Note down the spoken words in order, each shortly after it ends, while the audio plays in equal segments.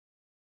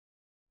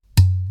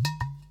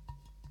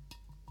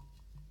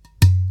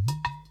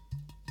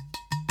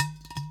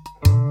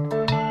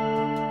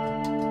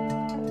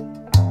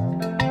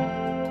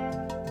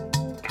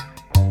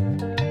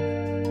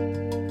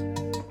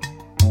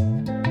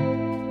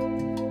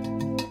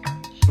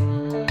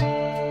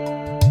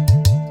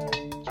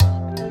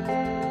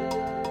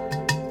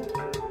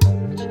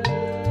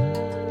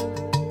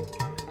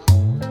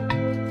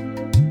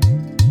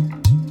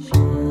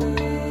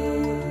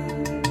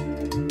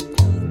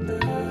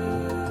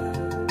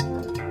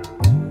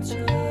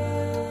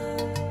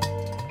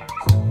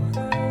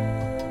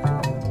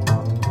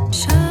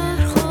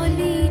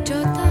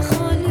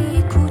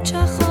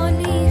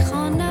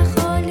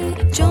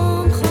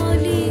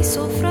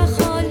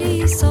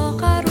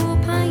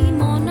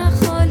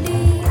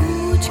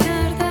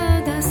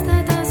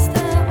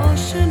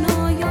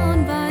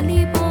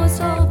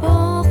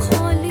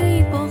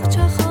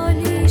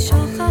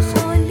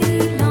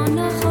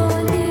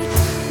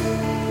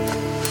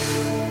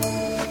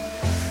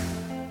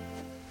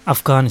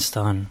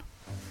Afghanistan.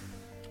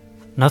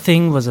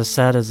 Nothing was as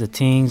sad as the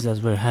things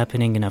that were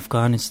happening in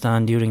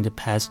Afghanistan during the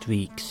past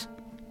weeks.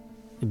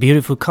 A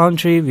beautiful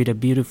country with a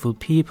beautiful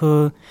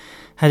people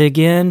had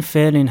again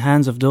fell in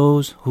hands of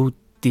those who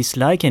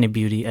dislike any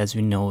beauty as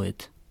we know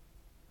it.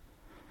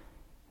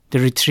 The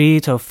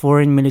retreat of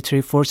foreign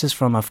military forces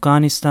from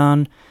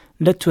Afghanistan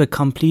led to a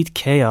complete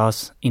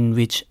chaos in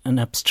which an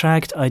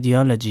abstract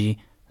ideology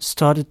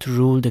started to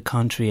rule the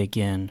country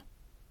again.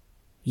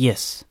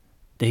 Yes,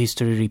 the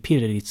history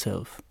repeated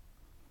itself.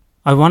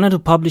 I wanted to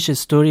publish a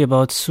story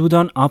about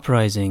Sudan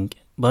uprising,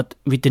 but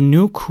with the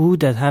new coup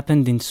that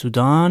happened in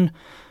Sudan,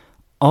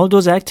 all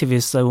those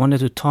activists I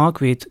wanted to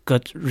talk with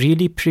got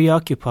really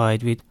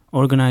preoccupied with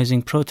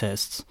organizing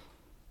protests.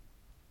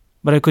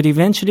 But I could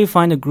eventually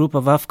find a group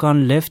of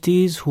Afghan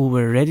lefties who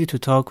were ready to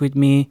talk with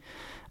me,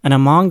 and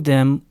among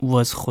them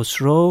was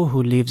Khosrow,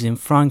 who lives in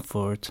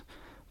Frankfurt,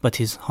 but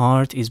his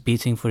heart is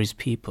beating for his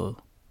people.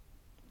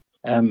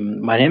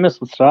 My name is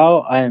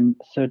Khosrow. I'm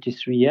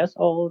 33 years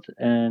old,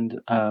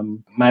 and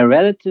my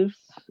relatives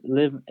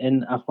live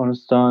in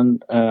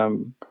Afghanistan,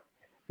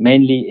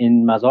 mainly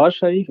in Mazar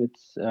Sharif.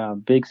 It's a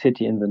big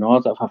city in the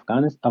north of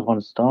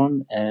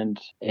Afghanistan, and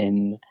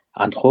in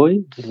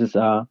Andhoi. This is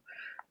a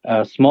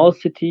small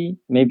city,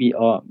 maybe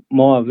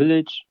more a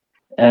village.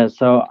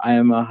 So I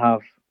am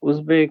half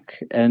Uzbek,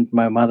 and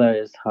my mother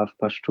is half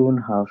Pashtun,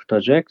 half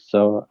Tajik.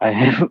 So I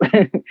have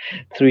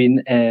three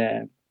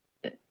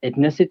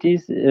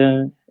ethnicities.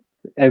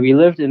 We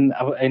lived in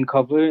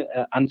Kabul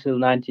until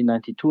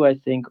 1992, I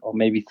think, or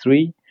maybe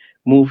three.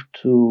 Moved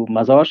to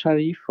Mazar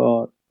Sharif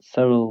for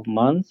several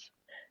months.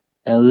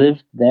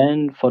 Lived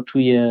then for 2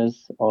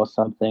 years or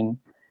something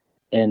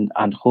in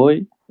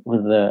Andhoi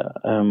with the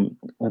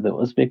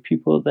Uzbek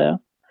people there,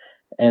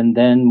 and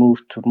then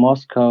moved to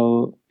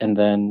Moscow. And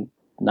then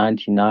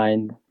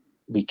 99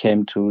 we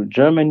came to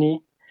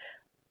Germany.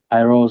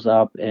 I rose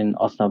up in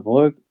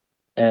Osnabrück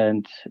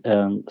and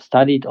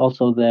studied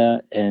also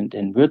there and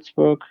in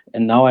Würzburg,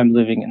 and now I'm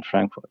living in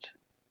Frankfurt.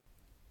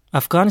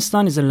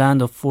 Afghanistan is a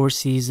land of 4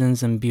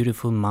 seasons and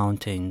beautiful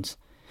mountains.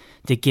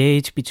 The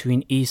gate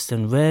between east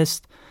and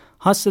west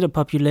hosted a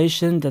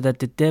population that at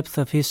the depth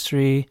of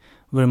history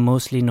were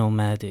mostly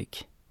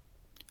nomadic.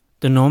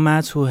 The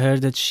nomads who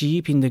herded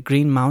sheep in the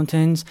Green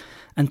Mountains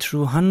and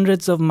through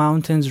hundreds of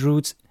mountains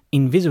routes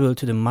invisible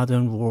to the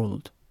modern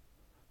world.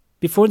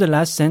 Before the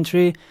last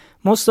century,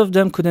 most of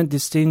them couldn't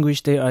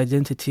distinguish their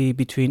identity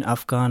between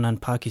Afghan and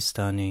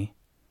Pakistani.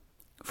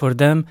 For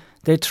them,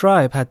 their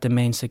tribe had the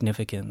main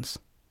significance.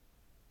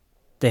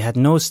 They had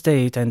no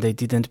state and they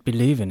didn't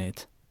believe in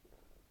it.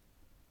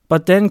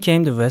 But then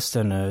came the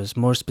Westerners,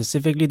 more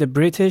specifically the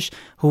British,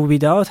 who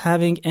without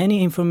having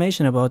any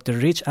information about the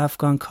rich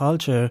Afghan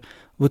culture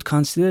would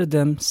consider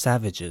them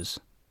savages.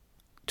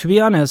 To be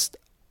honest,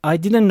 I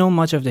didn't know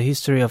much of the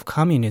history of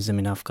communism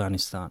in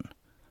Afghanistan.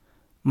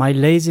 My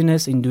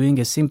laziness in doing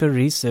a simple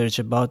research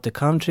about the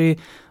country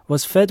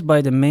was fed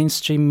by the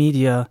mainstream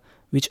media,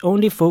 which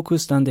only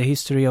focused on the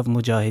history of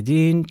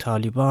Mujahideen,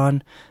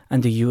 Taliban,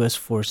 and the US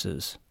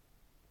forces.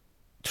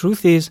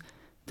 Truth is,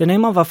 the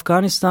name of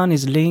Afghanistan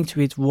is linked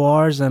with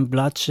wars and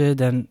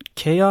bloodshed and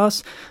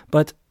chaos,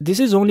 but this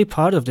is only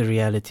part of the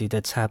reality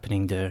that's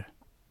happening there.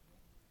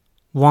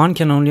 One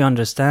can only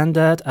understand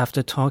that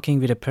after talking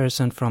with a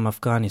person from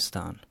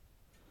Afghanistan.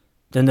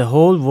 Then the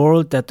whole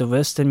world that the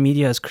Western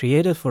media has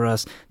created for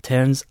us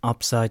turns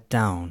upside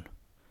down.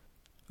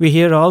 We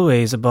hear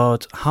always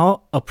about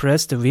how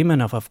oppressed the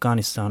women of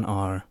Afghanistan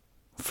are.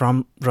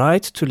 From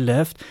right to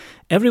left,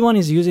 everyone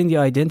is using the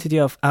identity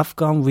of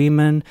Afghan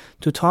women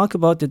to talk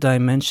about the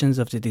dimensions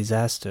of the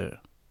disaster.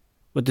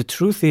 But the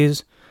truth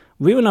is,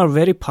 women are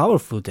very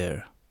powerful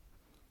there.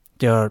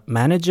 They are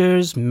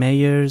managers,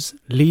 mayors,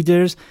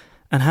 leaders,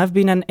 and have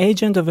been an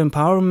agent of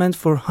empowerment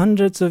for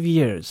hundreds of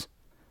years.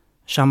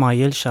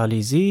 Shamayel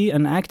Shalizi,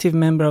 an active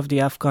member of the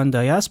Afghan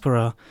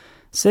diaspora,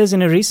 says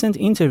in a recent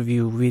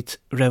interview with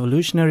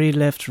Revolutionary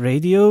Left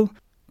Radio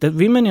that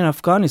women in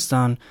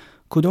Afghanistan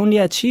could only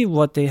achieve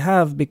what they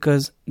have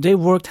because they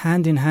worked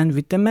hand in hand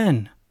with the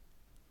men.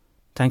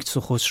 Thanks to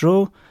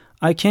Khosrow,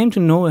 I came to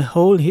know a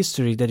whole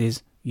history that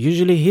is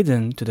usually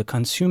hidden to the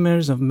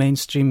consumers of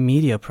mainstream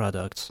media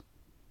products.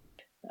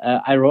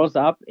 I rose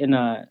up in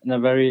a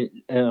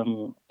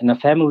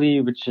family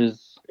which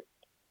is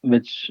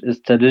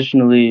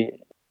traditionally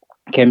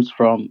comes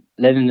from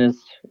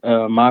Leninist,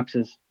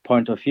 Marxist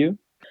point of view,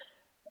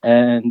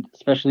 and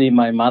especially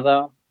my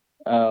mother,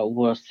 who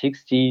was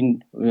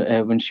 16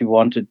 when she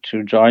wanted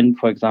to join,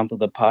 for example,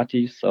 the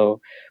party.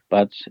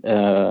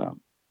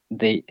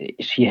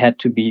 She had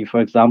to be, for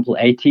example,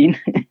 18,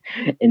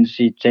 and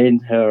she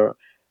changed her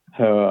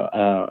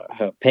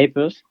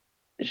papers.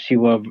 She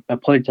was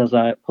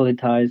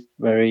politicized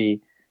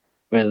very,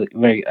 very,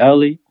 very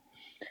early.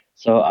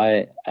 So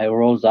I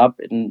rose up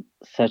in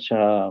such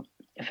a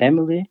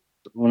family.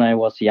 When I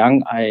was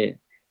young, I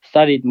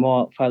studied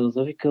more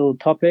philosophical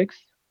topics,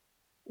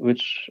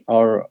 which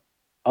are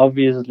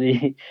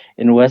obviously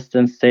in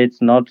Western states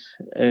not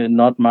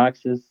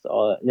Marxist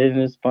or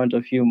Leninist point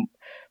of view,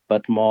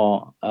 but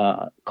more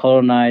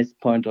colonized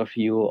point of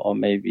view, or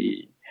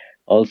maybe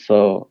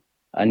also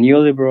a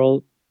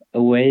neoliberal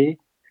way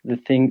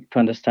to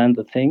understand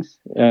the things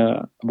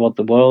about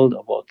the world,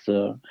 about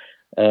the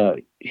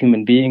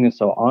human being, and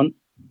so on.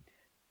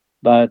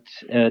 But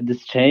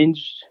this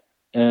changed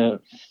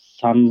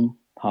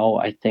somehow,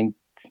 I think,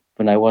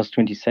 when I was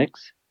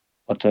 26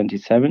 or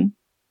 27.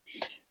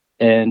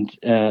 And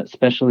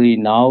especially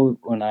now,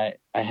 when I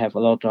have a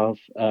lot of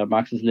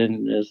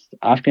Marxist-Leninist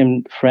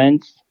Afghan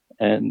friends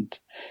and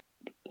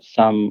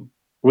some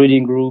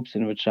reading groups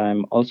in which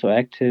I'm also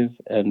active,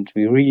 and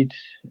we read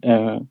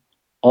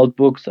old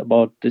books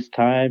about this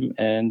time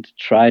and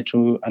try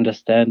to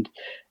understand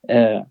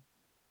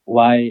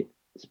why,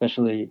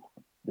 especially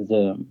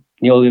the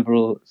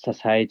neoliberal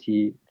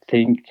society,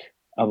 think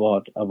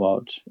about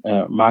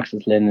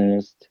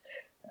Marxist-Leninist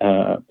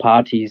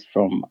parties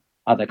from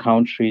other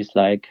countries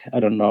like,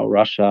 I don't know,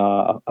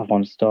 Russia,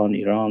 Afghanistan,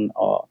 Iran,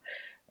 or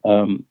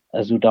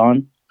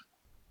Sudan.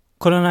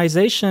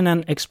 Colonization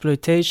and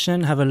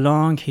exploitation have a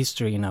long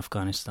history in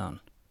Afghanistan.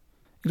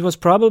 It was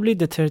probably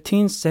the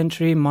 13th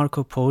century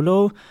Marco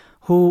Polo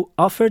who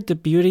offered the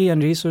beauty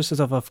and resources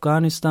of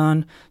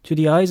Afghanistan to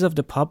the eyes of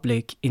the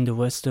public in the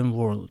Western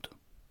world.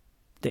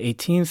 The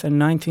 18th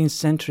and 19th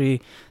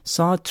century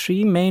saw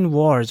three main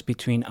wars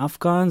between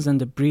Afghans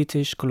and the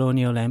British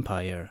colonial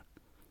empire.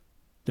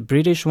 The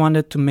British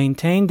wanted to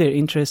maintain their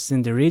interests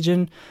in the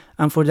region,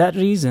 and for that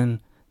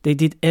reason, they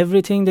did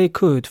everything they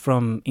could,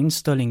 from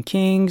installing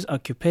kings,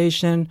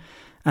 occupation,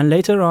 and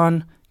later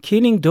on,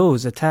 killing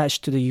those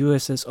attached to the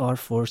USSR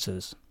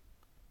forces.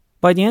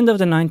 By the end of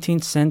the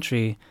 19th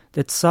century,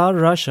 the Tsar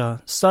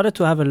Russia started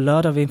to have a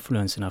lot of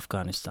influence in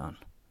Afghanistan.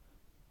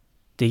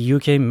 The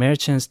UK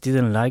merchants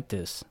didn't like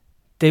this.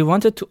 They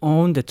wanted to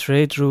own the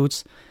trade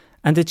routes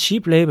and the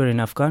cheap labor in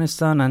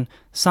Afghanistan, and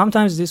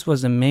sometimes this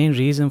was the main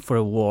reason for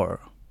a war.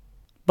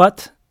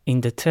 But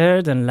in the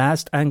third and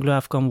last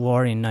Anglo-Afghan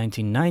War in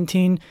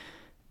 1919,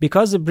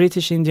 because the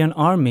British Indian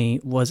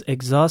Army was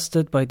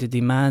exhausted by the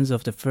demands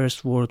of the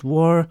First World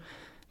War,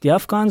 the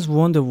Afghans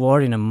won the war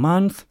in a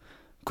month,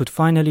 could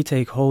finally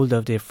take hold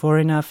of their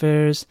foreign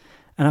affairs,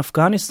 and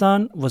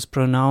Afghanistan was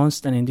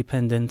pronounced an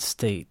independent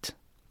state.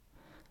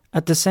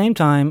 At the same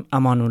time,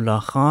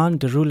 Amanullah Khan,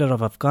 the ruler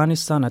of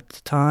Afghanistan at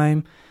the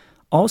time,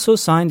 also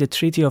signed a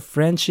treaty of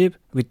friendship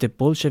with the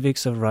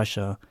Bolsheviks of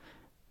Russia,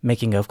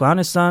 making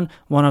Afghanistan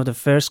one of the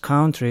first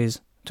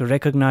countries to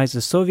recognize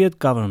the Soviet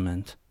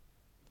government.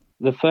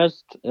 The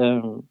first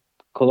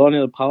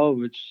colonial power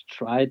which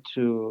tried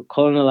to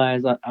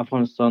colonize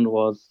Afghanistan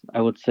was, I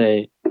would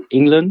say,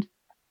 England,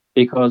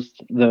 because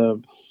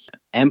the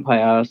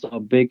empires or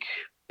big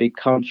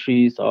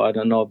countries, or I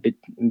don't know, big,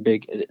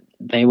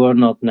 they were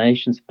not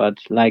nations, but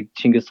like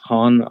Genghis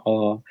Khan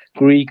or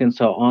Greek and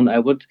so on, I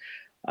would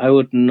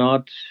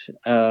not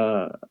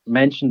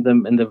mention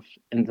them in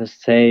the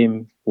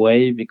same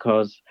way,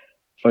 because,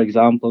 for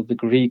example, the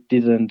Greek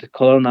didn't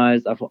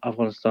colonize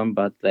Afghanistan,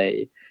 but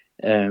they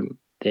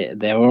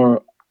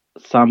were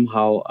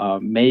somehow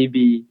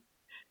maybe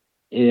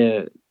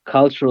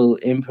cultural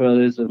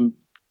imperialism.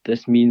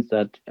 This means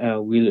that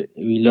we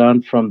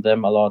learned from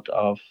them a lot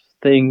of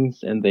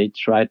things, and they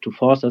tried to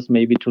force us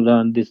maybe to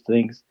learn these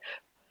things.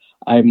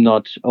 I'm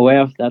not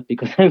aware of that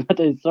because I'm not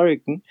a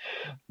historian,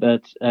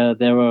 but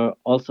there were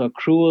also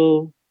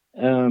cruel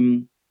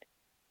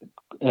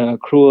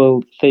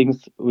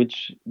things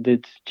which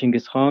did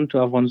Genghis Khan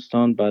to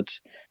Afghanistan. But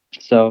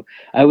so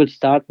I would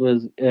start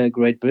with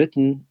Great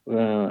Britain,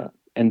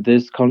 and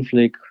this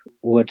conflict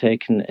were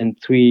taken in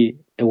 3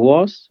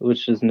 wars,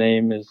 which his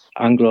name is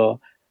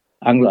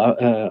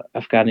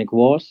Anglo-Afghanic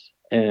Wars,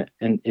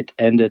 and it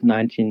ended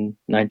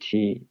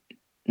 1919.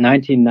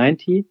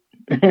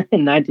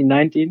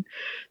 1919.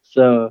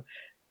 So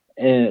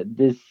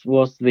this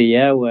was the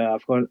year where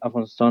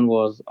Afghanistan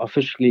was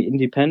officially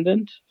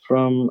independent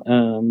from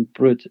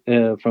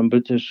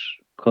British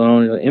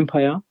colonial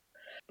empire.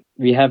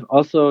 We have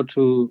also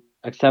to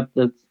accept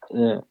that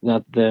the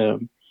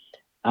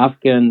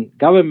Afghan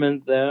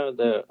government there,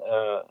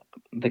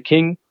 the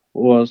king,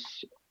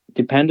 was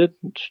dependent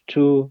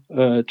to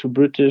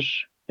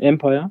British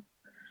Empire,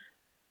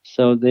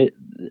 so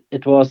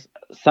it was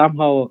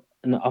somehow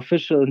an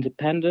official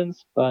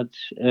independence, but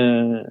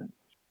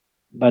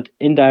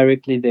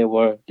indirectly they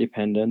were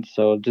dependent.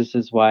 So this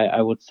is why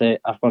I would say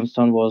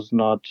Afghanistan was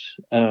not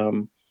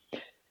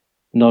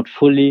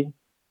fully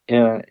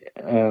a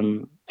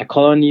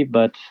colony,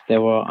 but they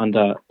were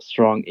under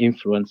strong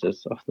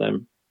influences of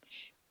them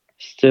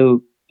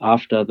still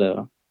after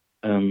the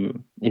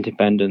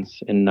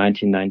independence in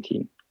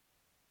 1919.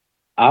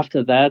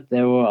 After that,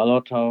 there were a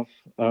lot of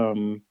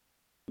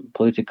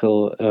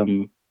political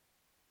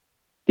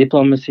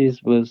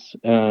diplomacies with,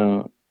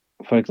 for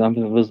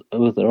example,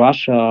 with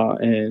Russia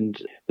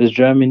and with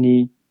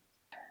Germany.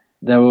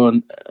 There were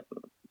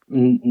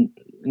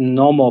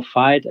no more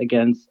fight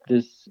against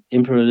this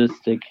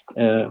imperialistic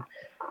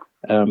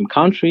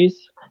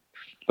countries.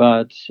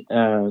 But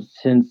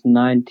since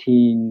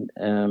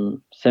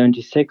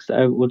 1976,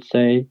 I would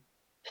say,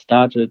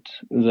 started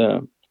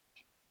the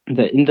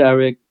the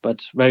indirect but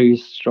very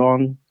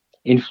strong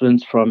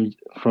influence from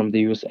the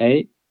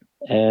USA,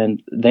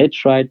 and they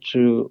tried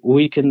to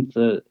weaken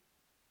the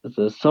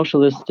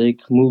socialistic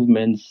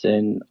movements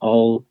in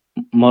all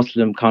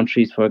Muslim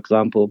countries, for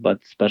example, but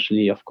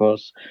especially, of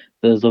course,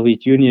 the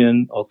Soviet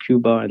Union or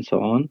Cuba and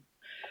so on,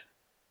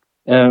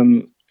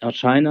 or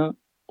China.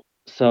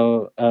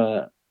 So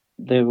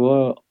there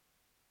were,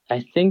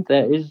 I think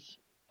there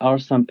are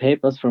some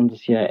papers from the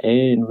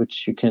CIA in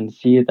which you can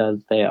see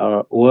that they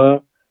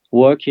were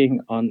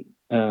working on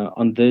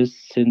this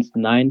since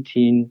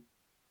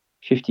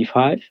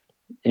 1955,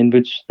 in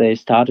which they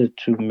started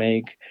to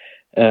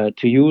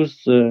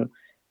use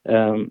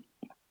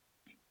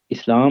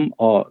Islam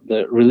or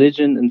the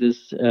religion in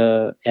these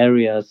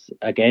areas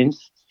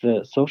against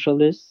the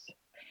socialists,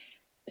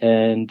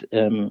 and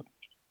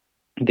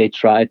they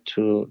tried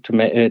to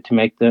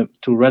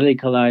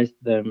radicalize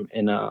them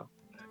in a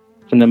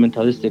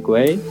fundamentalistic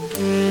way.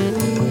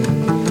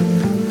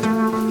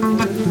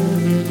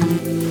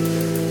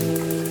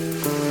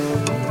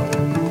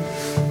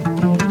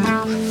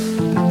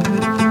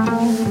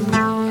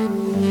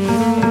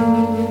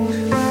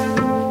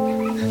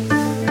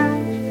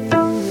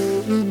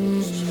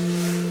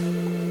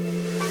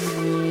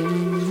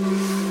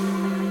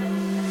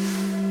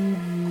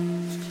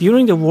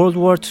 During the World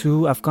War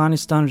II,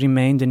 Afghanistan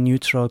remained a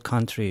neutral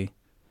country.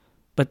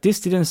 But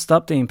this didn't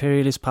stop the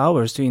imperialist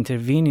powers to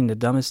intervene in the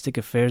domestic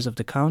affairs of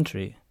the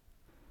country.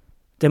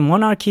 The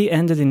monarchy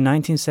ended in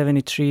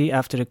 1973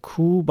 after a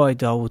coup by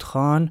Dawood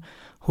Khan,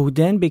 who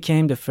then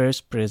became the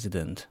first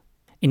president.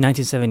 In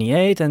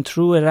 1978, and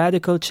through a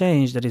radical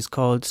change that is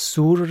called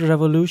Sur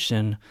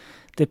Revolution,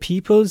 the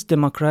People's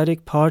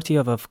Democratic Party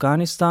of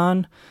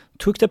Afghanistan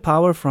took the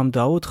power from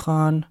Dawood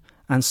Khan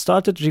and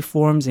started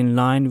reforms in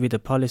line with the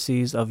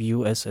policies of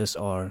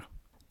USSR.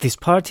 This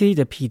party,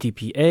 the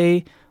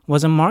PDPA,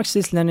 was a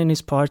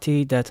Marxist-Leninist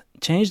party that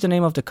changed the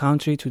name of the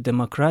country to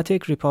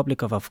Democratic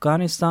Republic of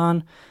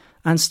Afghanistan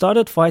and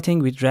started fighting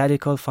with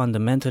radical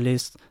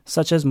fundamentalists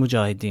such as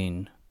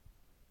Mujahideen.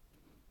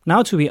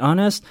 Now, to be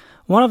honest,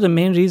 one of the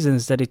main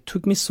reasons that it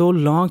took me so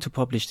long to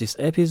publish this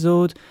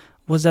episode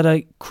was that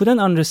I couldn't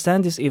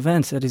understand this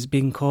event that is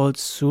being called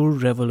Sur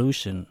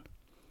Revolution.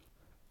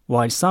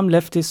 While some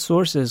leftist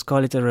sources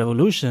call it a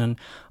revolution,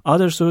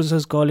 other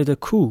sources call it a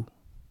coup.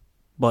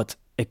 But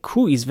a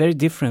coup is very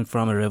different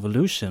from a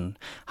revolution.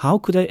 How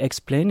could I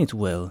explain it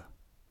well?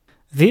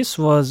 This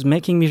was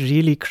making me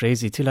really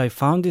crazy till I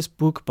found this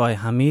book by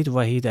Hamid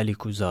Wahid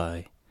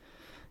Alikuzai.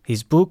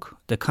 His book,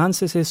 The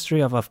Conscious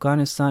History of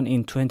Afghanistan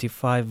in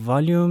 25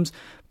 volumes,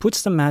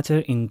 puts the matter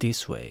in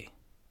this way.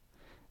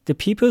 The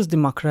People's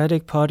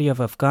Democratic Party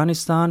of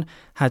Afghanistan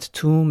had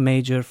two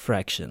major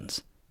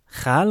fractions,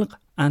 Khalq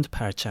and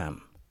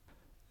Parcham.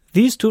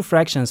 These two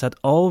fractions had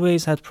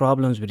always had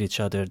problems with each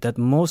other that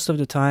most of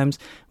the times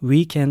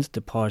weakened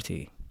the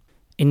party.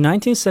 In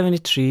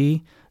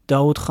 1973,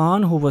 Dawood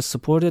Khan, who was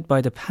supported by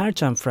the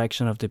Parcham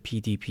fraction of the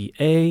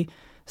PDPA,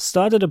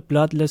 started a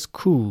bloodless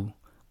coup,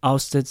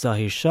 ousted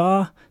Zahir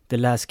Shah, the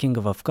last king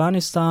of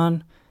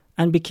Afghanistan,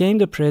 and became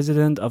the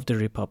president of the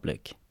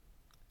republic.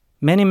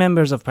 Many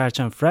members of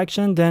Parcham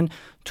fraction then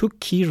took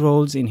key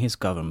roles in his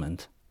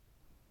government.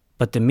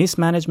 But the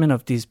mismanagement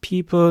of these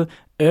people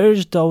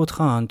urged Dawood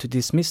Khan to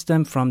dismiss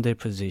them from their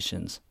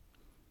positions.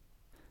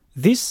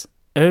 This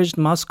urged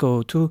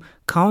Moscow to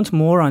count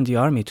more on the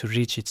army to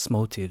reach its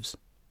motives.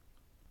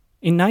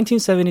 In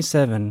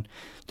 1977,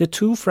 the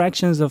two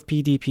fractions of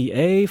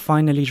PDPA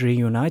finally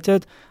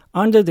reunited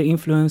under the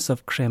influence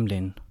of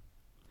Kremlin.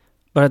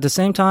 But at the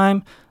same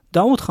time,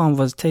 Dawood Khan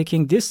was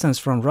taking distance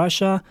from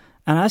Russia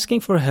and asking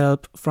for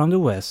help from the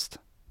West.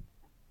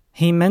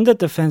 He mended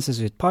the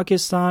fences with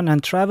Pakistan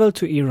and traveled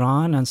to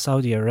Iran and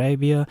Saudi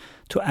Arabia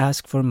to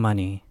ask for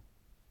money.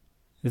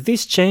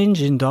 This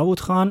change in Dawood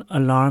Khan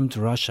alarmed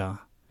Russia.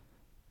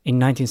 In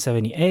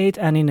 1978,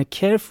 and in a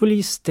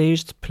carefully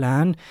staged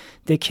plan,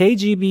 the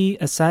KGB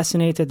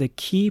assassinated a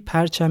key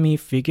Parchami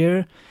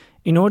figure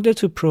in order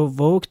to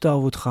provoke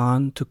Dawood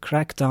Khan to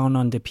crack down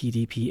on the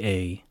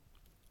PDPA.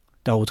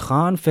 Dawood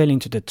Khan fell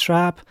into the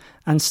trap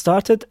and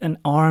started an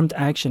armed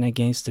action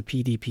against the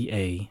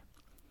PDPA.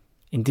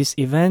 In this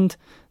event,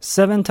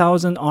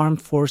 7,000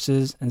 armed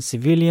forces and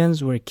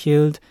civilians were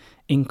killed,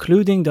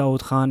 including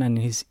Dawood Khan and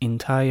his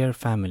entire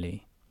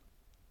family.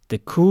 The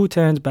coup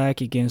turned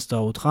back against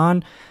Dawood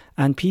Khan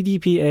and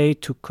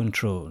PDPA took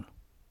control.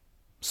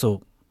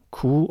 So,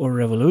 coup or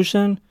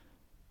revolution?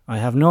 I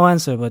have no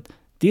answer, but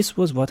this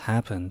was what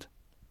happened.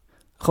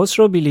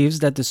 Khosrow believes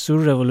that the Sur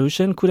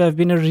revolution could have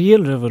been a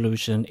real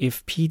revolution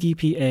if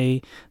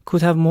PDPA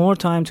could have more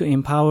time to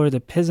empower the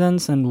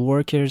peasants and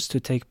workers to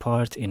take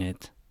part in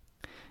it.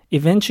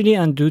 Eventually,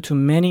 and due to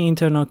many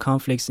internal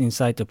conflicts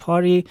inside the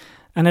party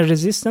and a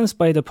resistance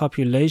by the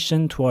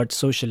population towards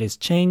socialist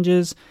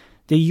changes,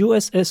 the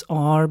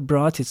USSR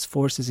brought its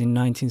forces in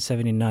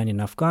 1979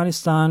 in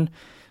Afghanistan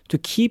to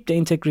keep the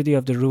integrity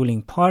of the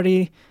ruling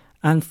party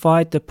and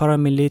fight the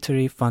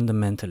paramilitary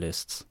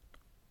fundamentalists.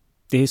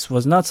 This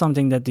was not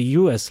something that the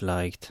US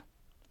liked.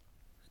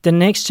 The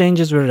next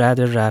changes were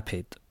rather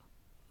rapid.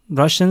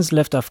 Russians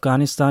left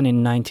Afghanistan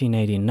in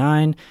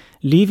 1989,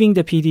 leaving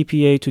the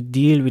PDPA to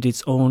deal with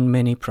its own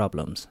many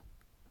problems.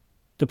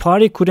 The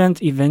party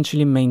couldn't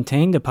eventually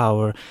maintain the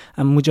power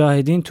and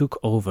Mujahideen took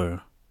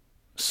over.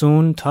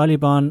 Soon,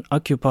 Taliban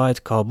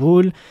occupied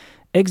Kabul,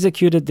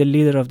 executed the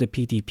leader of the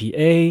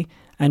PDPA,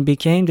 and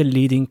became the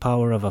leading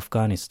power of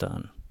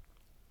Afghanistan.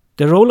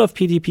 The role of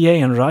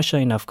PDPA and Russia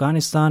in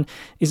Afghanistan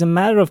is a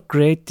matter of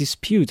great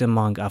dispute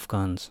among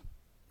Afghans.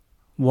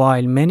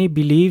 While many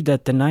believe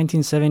that the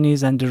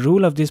 1970s and the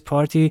rule of this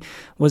party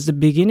was the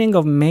beginning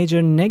of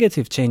major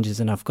negative changes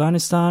in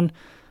Afghanistan,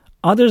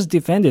 others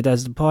defend it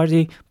as the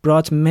party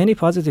brought many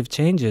positive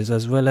changes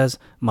as well as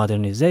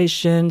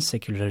modernization,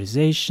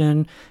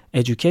 secularization,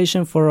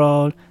 education for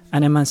all,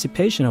 and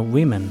emancipation of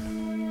women.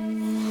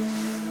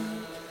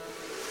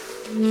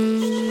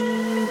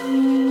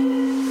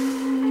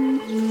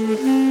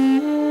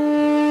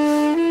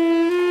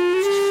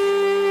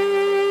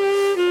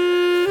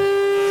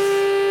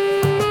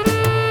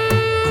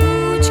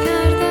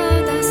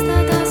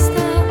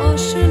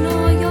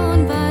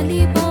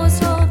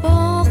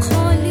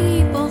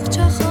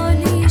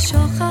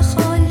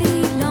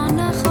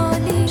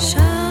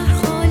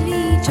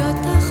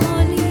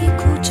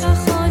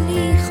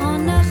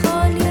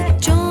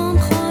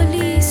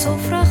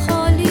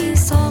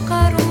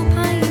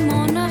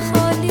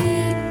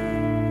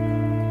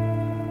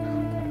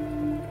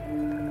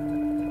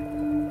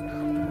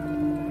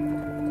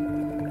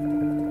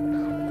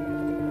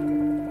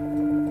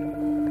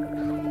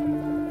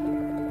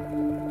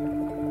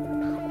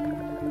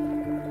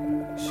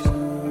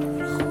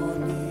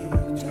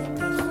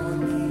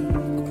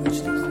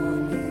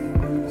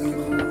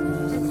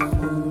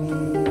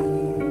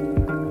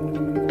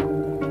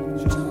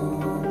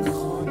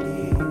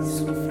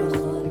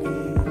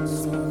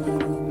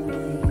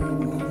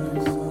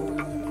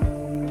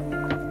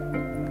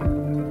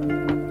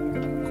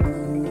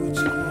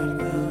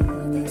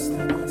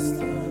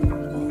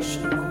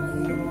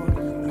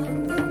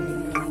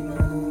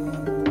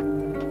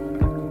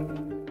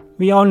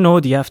 We all know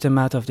the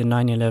aftermath of the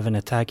 9/11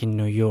 attack in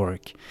New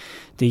York.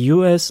 The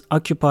US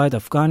occupied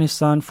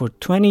Afghanistan for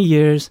 20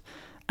 years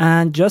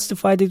and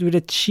justified it with a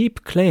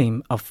cheap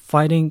claim of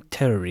fighting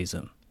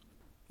terrorism.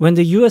 When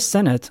the US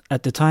Senate,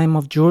 at the time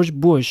of George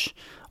Bush,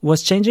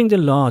 was changing the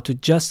law to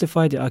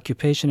justify the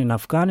occupation in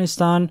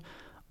Afghanistan,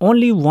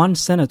 only one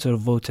senator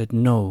voted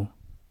no.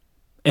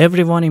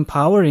 Everyone in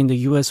power in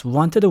the US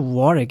wanted a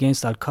war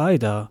against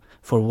Al-Qaeda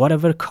for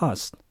whatever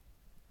cost.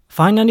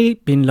 Finally,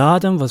 bin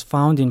Laden was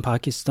found in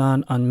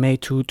Pakistan on May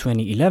 2,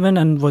 2011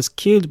 and was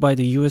killed by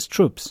the US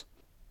troops.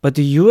 But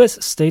the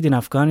US stayed in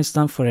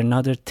Afghanistan for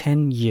another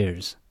 10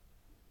 years.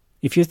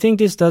 If you think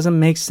this doesn't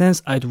make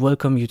sense, I'd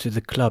welcome you to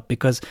the club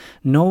because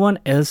no one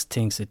else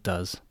thinks it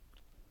does.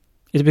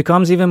 It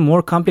becomes even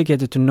more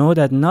complicated to know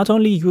that not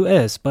only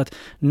US but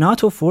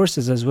NATO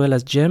forces as well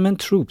as German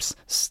troops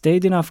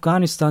stayed in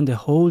Afghanistan the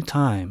whole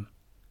time.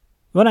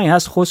 When I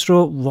asked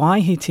Khosrow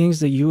why he thinks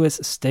the US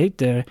stayed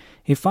there,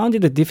 he found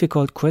it a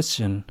difficult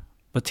question,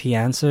 but he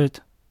answered,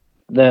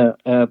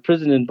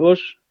 President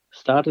Bush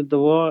started the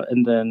war,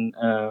 and then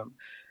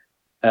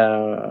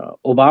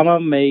Obama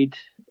made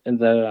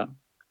the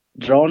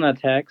drone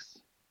attacks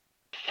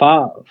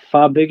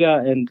far bigger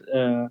and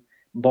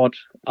bought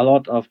a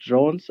lot of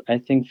drones. I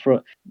think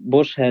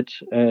Bush had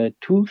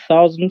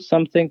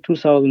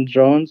 2,000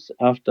 drones.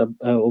 After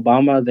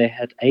Obama, they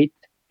had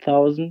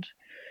 8,000.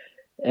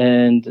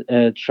 And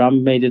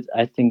Trump made it,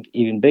 I think,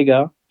 even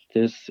bigger,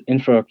 this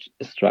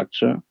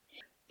infrastructure.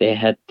 They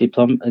had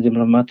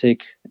diplomatic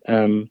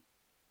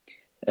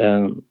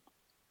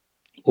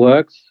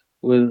works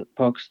with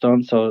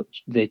Pakistan, so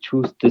they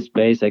choose this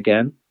base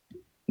again,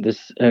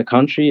 this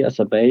country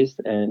as a base,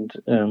 and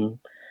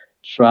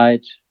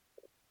tried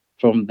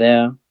from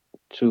there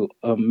to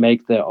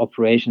make their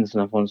operations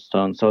in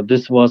Afghanistan. So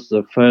this was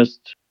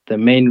the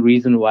main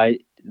reason why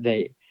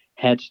they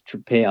had to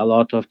pay a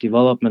lot of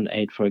development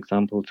aid, for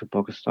example, to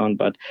Pakistan.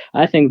 But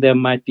I think there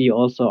might be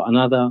also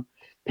another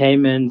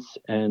payments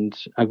and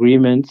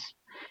agreements.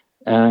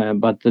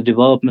 But the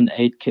development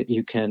aid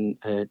you can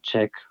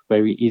check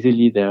very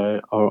easily.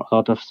 There are a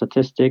lot of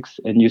statistics,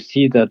 and you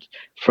see that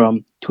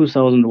from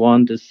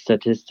 2001, the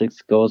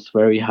statistics goes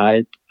very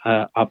high,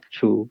 up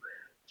to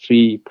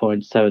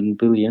 $3.7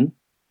 billion.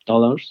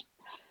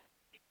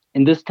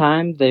 In this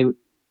time, they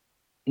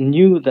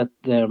knew that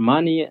their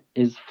money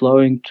is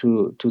flowing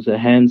to the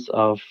hands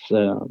of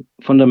the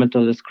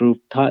fundamentalist group,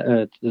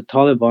 the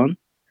Taliban,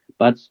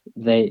 but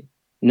they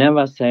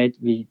never said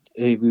we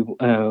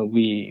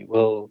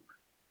will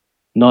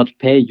not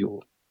pay you,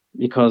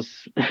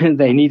 because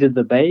they needed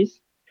the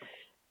base.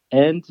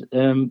 And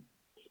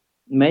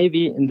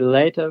maybe in the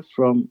later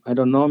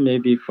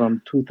maybe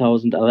from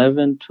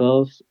 2011,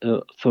 12,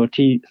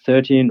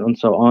 13 and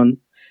so on,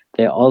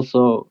 they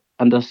also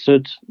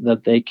understood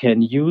that they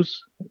can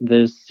use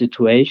this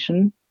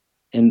situation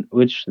in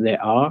which they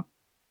are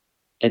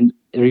and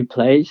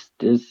replace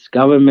this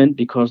government,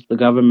 because the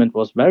government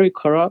was very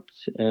corrupt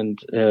and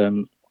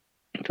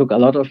took a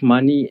lot of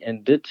money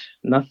and did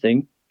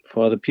nothing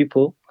for the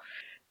people.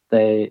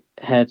 they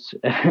had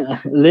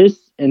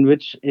lists in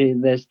which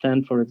they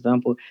stand, for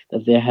example,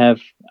 that they have,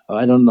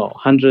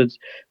 100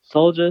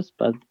 soldiers,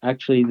 but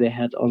actually they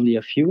had only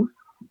a few.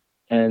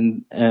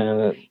 And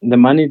the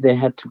money they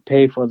had to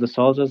pay for the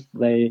soldiers,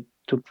 they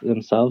took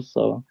themselves.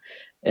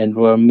 And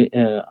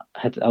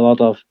had a lot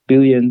of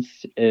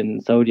billions in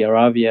Saudi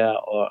Arabia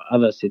or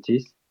other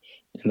cities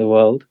in the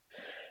world.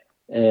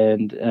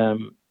 And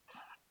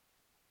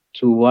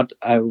to what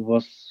I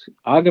was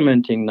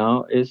arguing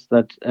now is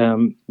that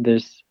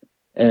this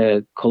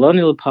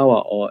colonial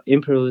power or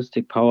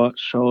imperialistic power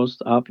shows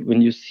up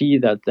when you see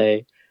that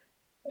they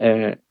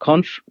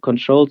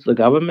controlled the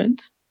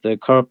government, the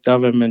corrupt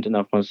government in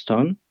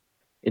Afghanistan,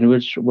 in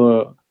which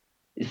were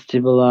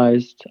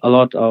stabilized a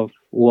lot of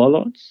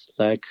warlords,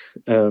 like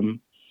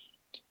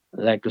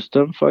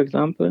Rustam, for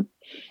example,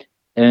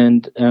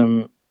 and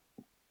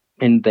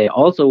they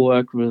also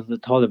worked with the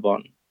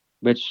Taliban,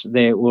 which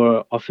they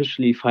were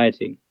officially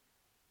fighting.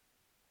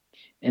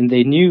 And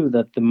they knew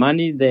that the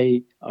money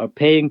they are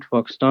paying to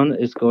Pakistan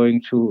is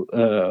going to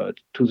the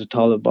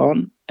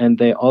Taliban, and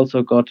they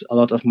also got a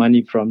lot of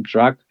money from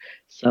drug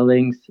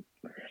sellings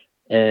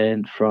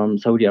and from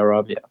Saudi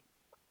Arabia.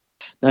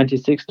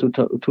 1996 to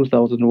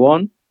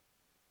 2001,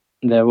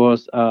 there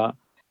was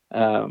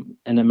an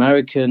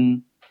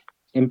American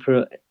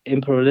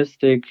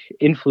imperialistic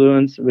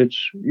influence,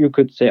 which you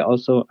could say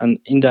also an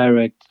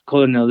indirect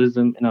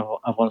colonialism in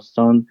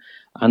Afghanistan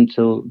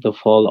until the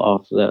fall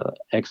of the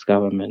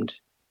ex-government.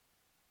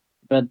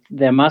 But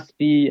there must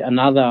be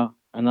another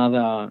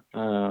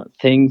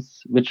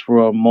things which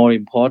were more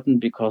important,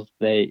 because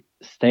they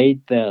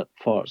stayed there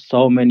for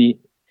so many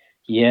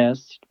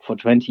years, for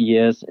 20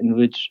 years, in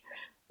which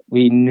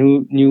we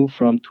knew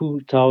from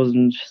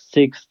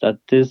 2006 that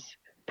this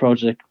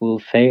project will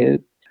fail.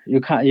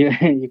 You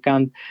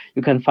can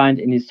find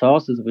any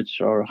sources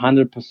which are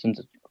 100%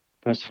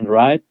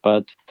 right,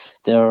 but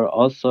there are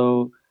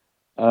also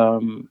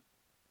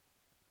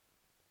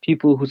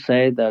people who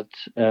say that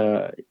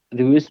the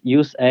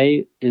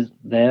USA is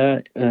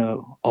there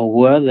or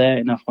were there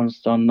in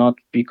Afghanistan not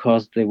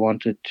because they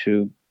wanted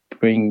to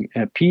bring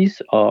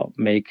peace or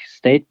make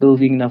state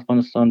building in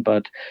Afghanistan,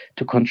 but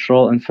to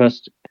control and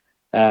first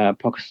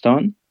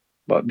Pakistan,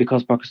 but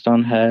because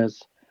Pakistan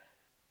has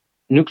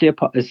nuclear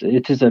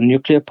it is a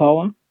nuclear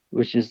power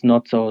which is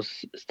not so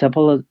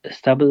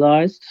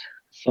stabilized,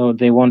 so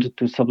they wanted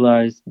to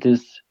stabilize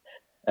this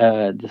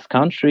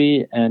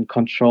country and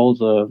control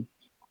the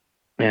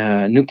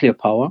nuclear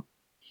power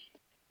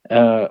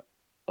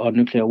or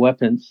nuclear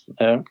weapons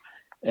there.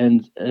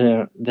 And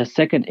the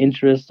second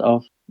interest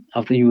of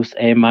the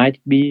USA might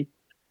be,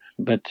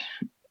 but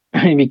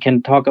we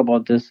can talk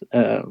about this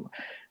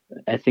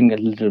I think a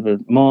little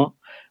bit more,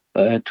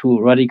 to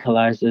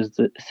radicalize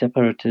the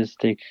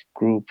separatistic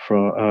group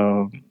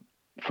from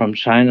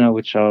China,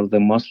 which are the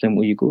Muslim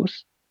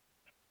Uyghurs.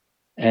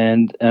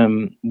 And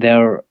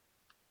there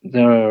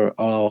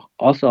are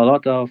also a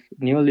lot of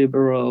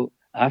neoliberal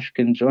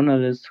Afghan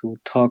journalists who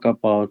talk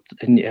about,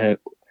 I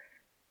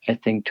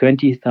think,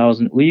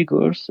 20,000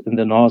 Uyghurs in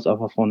the north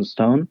of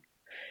Afghanistan.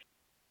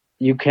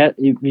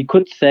 We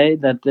could say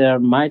that there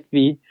might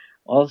be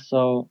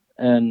also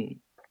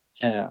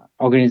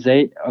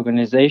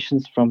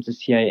organizations from the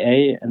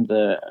CIA and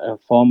the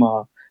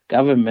former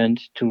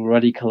government to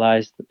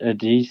radicalize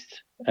these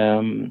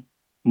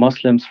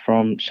Muslims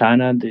from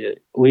China, the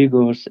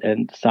Uyghurs,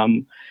 and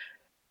some,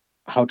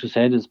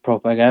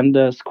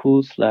 propaganda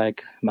schools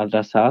like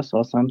madrasas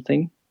or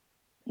something.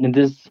 And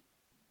this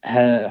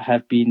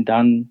have been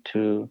done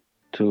to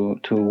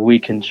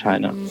weaken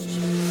China.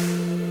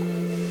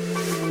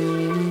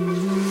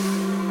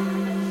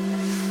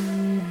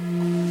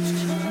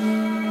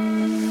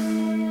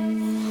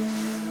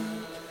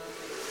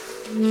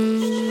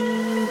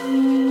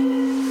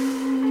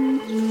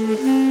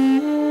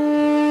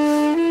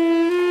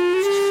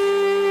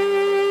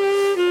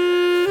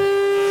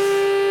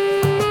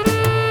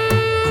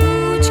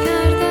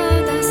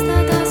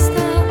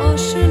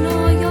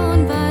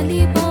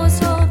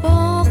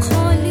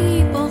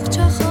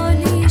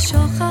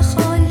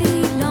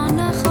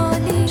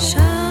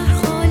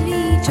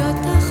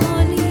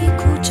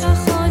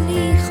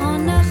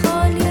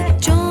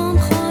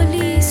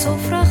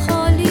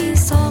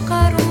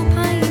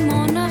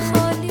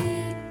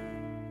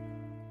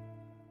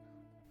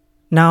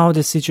 Now,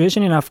 the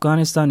situation in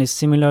Afghanistan is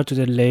similar to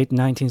the late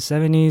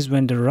 1970s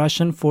when the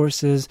Russian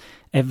forces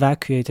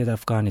evacuated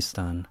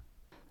Afghanistan.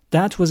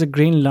 That was a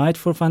green light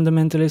for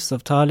fundamentalists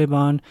of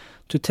Taliban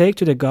to take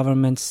to the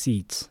government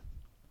seats.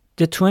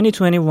 The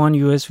 2021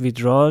 US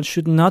withdrawal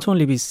should not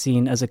only be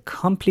seen as a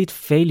complete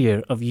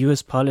failure of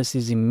US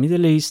policies in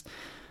Middle East,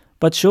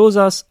 but shows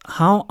us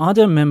how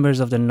other members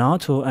of the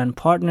NATO and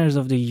partners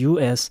of the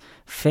US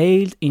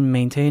failed in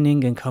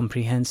maintaining a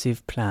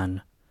comprehensive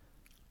plan.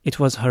 It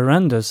was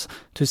horrendous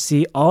to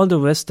see all the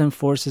Western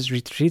forces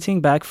retreating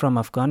back from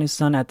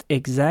Afghanistan at the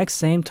exact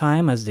same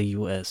time as the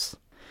US.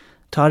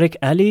 Tariq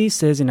Ali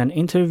says in an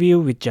interview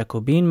with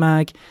Jacobin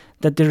Mag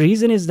that the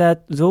reason is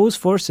that those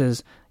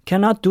forces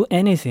cannot do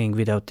anything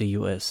without the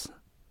US.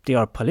 They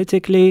are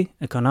politically,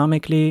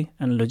 economically,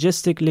 and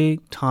logistically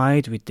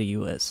tied with the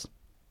US.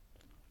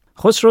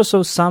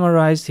 Khosrow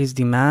summarized his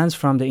demands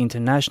from the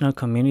international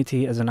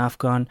community as an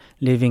Afghan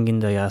living in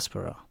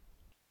diaspora.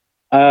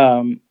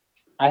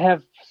 I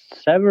have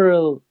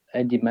several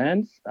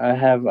demands. I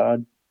have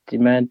a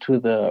demand to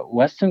the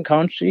Western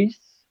countries.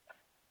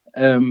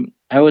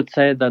 I would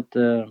say that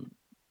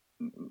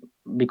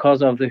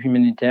because of the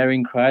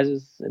humanitarian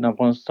crisis in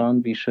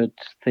Afghanistan, we should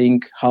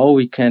think how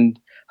we can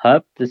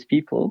help these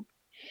people.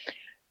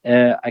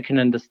 I can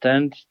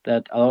understand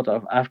that a lot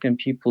of Afghan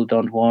people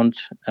don't want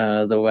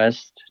the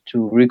West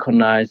to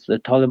recognize the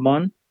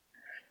Taliban,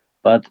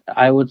 but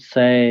I would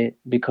say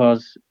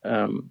because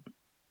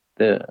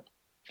the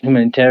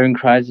humanitarian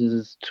crisis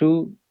is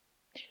too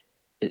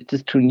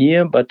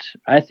near, but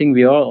I think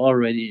we are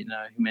already in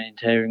a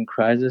humanitarian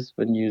crisis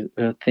when you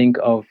think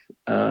of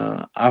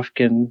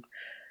Afghan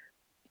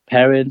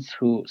parents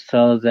who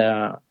sell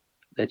their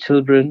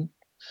children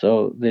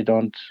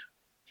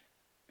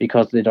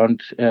because they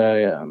don't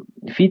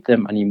feed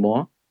them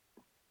anymore.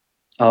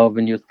 Or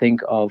when you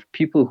think of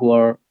people who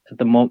are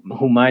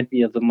who might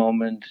be at the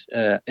moment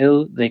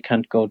ill, they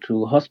can't go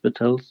to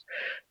hospitals,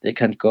 they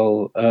can't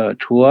go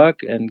to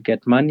work and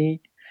get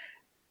money.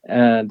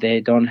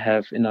 They don't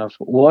have enough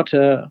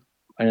water,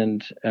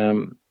 and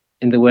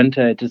in the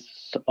winter it is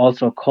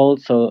also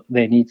cold, so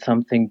they need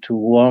something to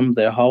warm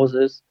their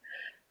houses.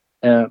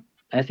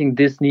 I think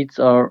these needs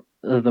are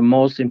the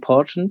most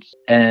important,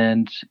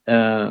 and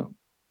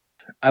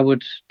I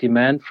would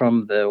demand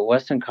from the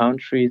Western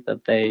countries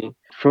that they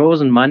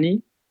frozen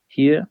money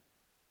here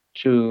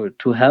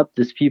to help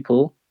these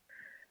people.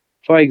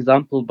 For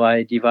example,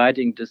 by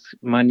dividing this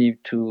money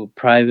to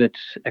private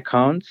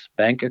accounts,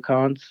 bank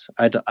accounts.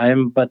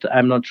 I'm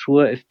not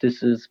sure if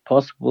this is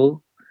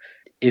possible.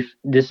 If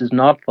this is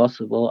not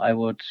possible, I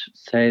would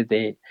say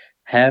they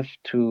have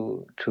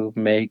to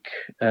make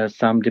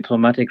some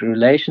diplomatic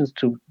relations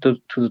to the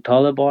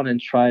Taliban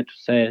and try to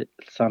say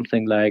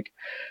something like,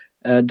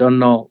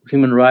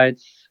 human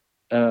rights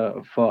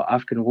for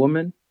Afghan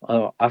women,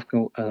 or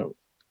Afghan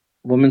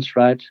women's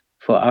right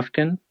for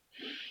Afghan,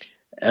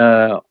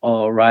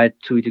 or right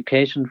to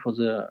education for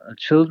the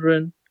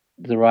children,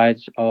 the right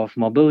of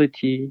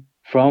mobility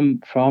from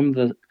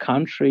the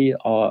country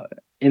or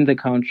in the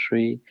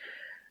country.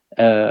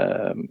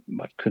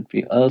 What could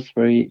be else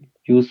very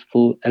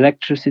useful?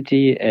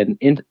 Electricity and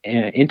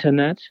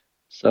internet,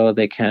 so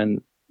they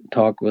can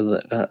talk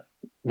with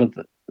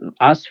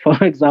us,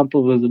 for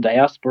example, with the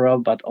diaspora,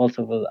 but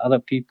also with other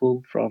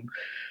people from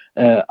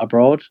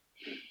abroad.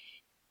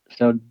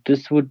 So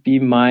this would be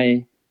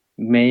my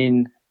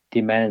main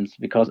demands,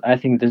 because I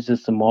think this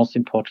is the most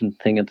important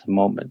thing at the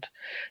moment.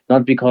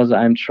 Not because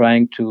I'm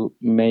trying to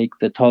make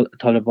the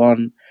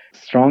Taliban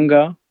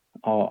stronger,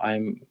 or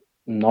I'm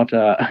not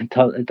a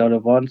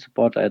Taliban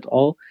supporter at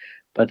all,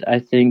 but I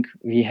think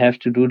we have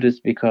to do this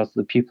because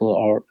the people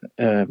are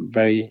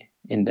very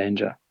in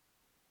danger.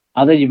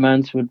 Other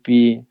demands would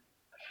be,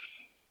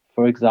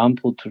 for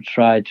example, to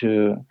try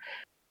to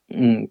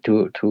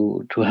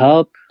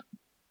help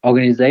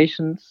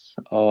organizations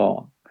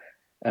or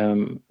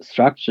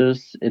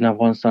structures in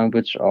Afghanistan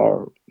which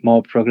are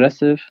more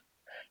progressive,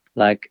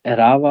 like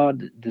Rawa.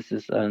 This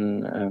is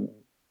an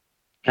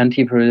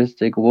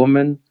anti-imperialistic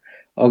woman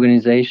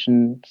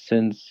organization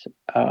since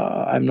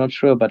I'm not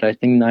sure, but I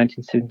think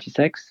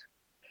 1976.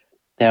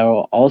 There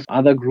are also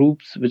other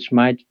groups which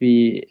might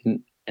be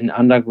in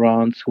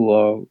undergrounds who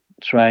are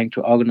trying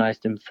to organize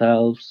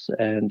themselves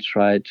and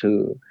try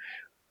to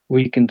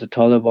weaken the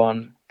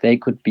Taliban. They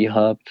could be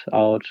helped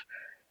out.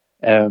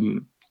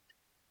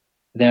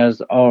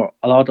 There's a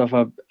lot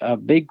of a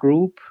big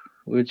group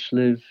which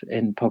live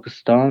in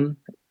Pakistan,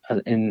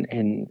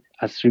 in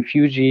as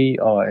refugee,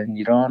 or in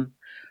Iran,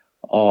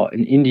 or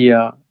in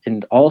India,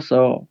 and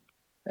also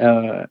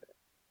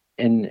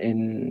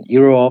in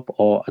Europe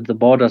or at the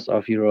borders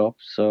of Europe.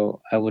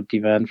 So I would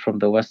demand from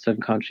the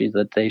Western countries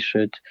that they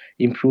should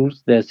improve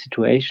their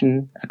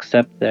situation,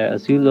 accept their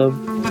asylum.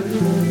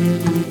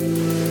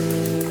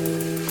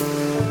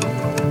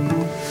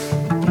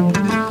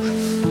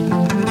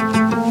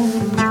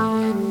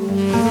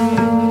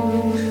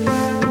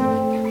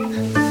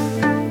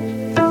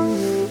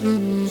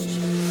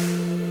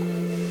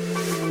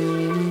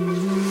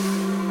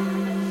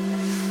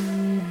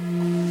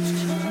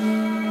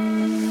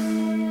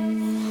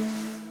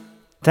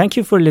 Thank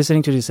you for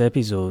listening to this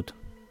episode.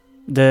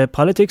 The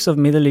politics of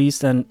Middle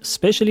East and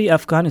especially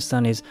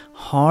Afghanistan is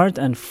hard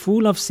and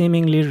full of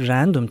seemingly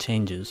random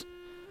changes.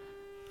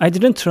 I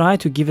didn't try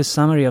to give a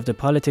summary of the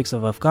politics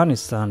of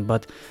Afghanistan,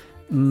 but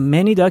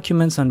many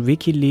documents on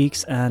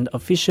WikiLeaks and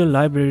official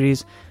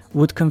libraries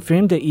would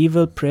confirm the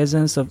evil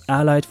presence of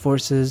Allied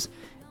forces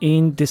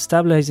in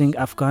destabilizing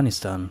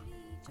Afghanistan.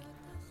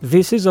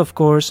 This is, of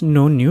course,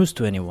 no news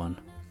to anyone.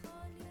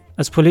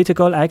 As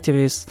political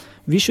activists,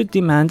 we should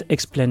demand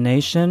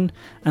explanation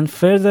and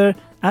further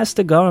ask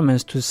the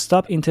governments to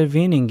stop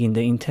intervening in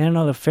the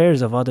internal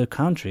affairs of other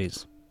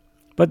countries.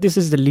 But this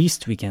is the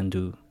least we can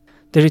do.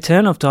 The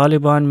return of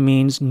Taliban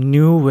means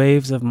new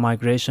waves of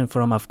migration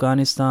from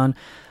Afghanistan,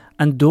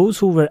 and those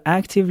who were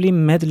actively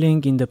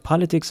meddling in the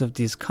politics of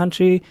this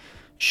country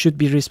should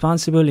be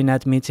responsible in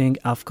admitting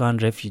Afghan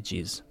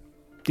refugees.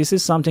 This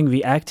is something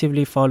we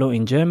actively follow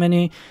in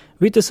Germany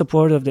with the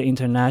support of the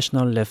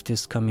international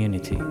leftist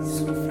community.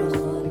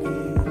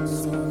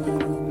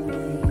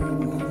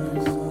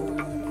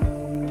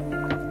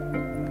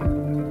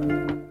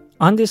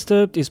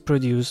 Undisturbed is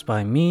produced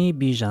by me,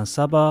 Bijan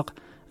Sabak,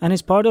 and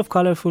is part of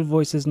Colorful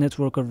Voices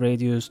network of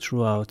radios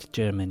throughout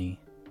Germany.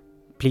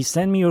 Please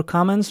send me your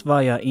comments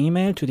via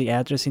email to the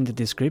address in the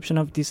description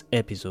of this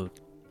episode.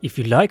 If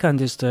you like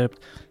Undisturbed,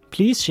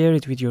 please share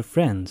it with your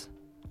friends.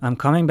 I'm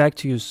coming back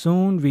to you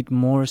soon with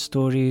more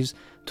stories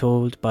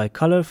told by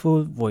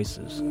Colorful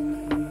Voices.